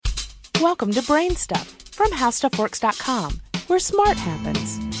Welcome to Brain Stuff from HowStuffWorks.com, where smart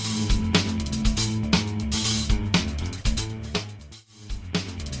happens.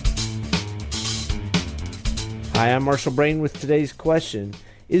 Hi, I'm Marshall Brain with today's question.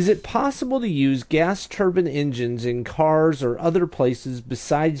 Is it possible to use gas turbine engines in cars or other places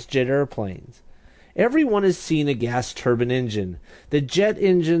besides jet airplanes? Everyone has seen a gas turbine engine. The jet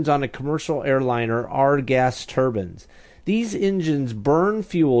engines on a commercial airliner are gas turbines. These engines burn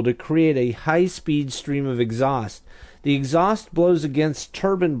fuel to create a high-speed stream of exhaust. The exhaust blows against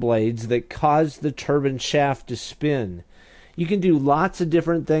turbine blades that cause the turbine shaft to spin. You can do lots of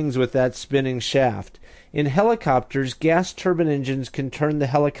different things with that spinning shaft. In helicopters, gas turbine engines can turn the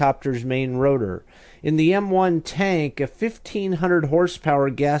helicopter's main rotor. In the M1 tank, a 1,500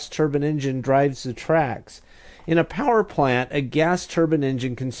 horsepower gas turbine engine drives the tracks. In a power plant, a gas turbine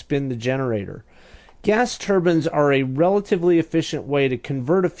engine can spin the generator. Gas turbines are a relatively efficient way to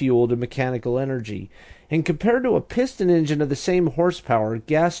convert a fuel to mechanical energy. And compared to a piston engine of the same horsepower,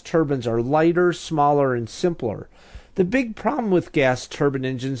 gas turbines are lighter, smaller, and simpler. The big problem with gas turbine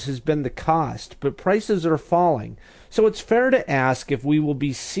engines has been the cost, but prices are falling. So it's fair to ask if we will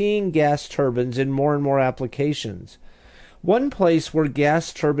be seeing gas turbines in more and more applications. One place where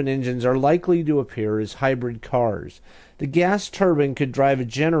gas turbine engines are likely to appear is hybrid cars. The gas turbine could drive a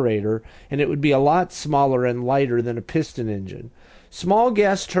generator, and it would be a lot smaller and lighter than a piston engine. Small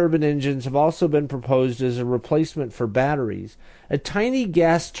gas turbine engines have also been proposed as a replacement for batteries. A tiny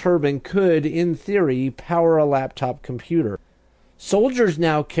gas turbine could, in theory, power a laptop computer. Soldiers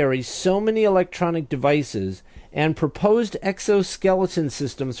now carry so many electronic devices, and proposed exoskeleton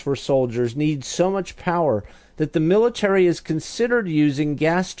systems for soldiers need so much power that the military has considered using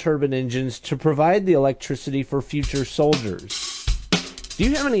gas turbine engines to provide the electricity for future soldiers. Do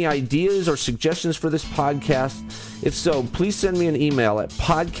you have any ideas or suggestions for this podcast? If so, please send me an email at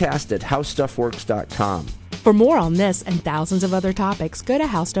podcast@howstuffworks.com. For more on this and thousands of other topics, go to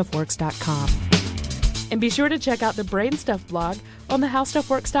HowStuffWorks.com. And be sure to check out the Brain Stuff blog on the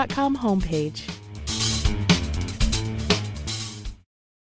HowStuffWorks.com homepage.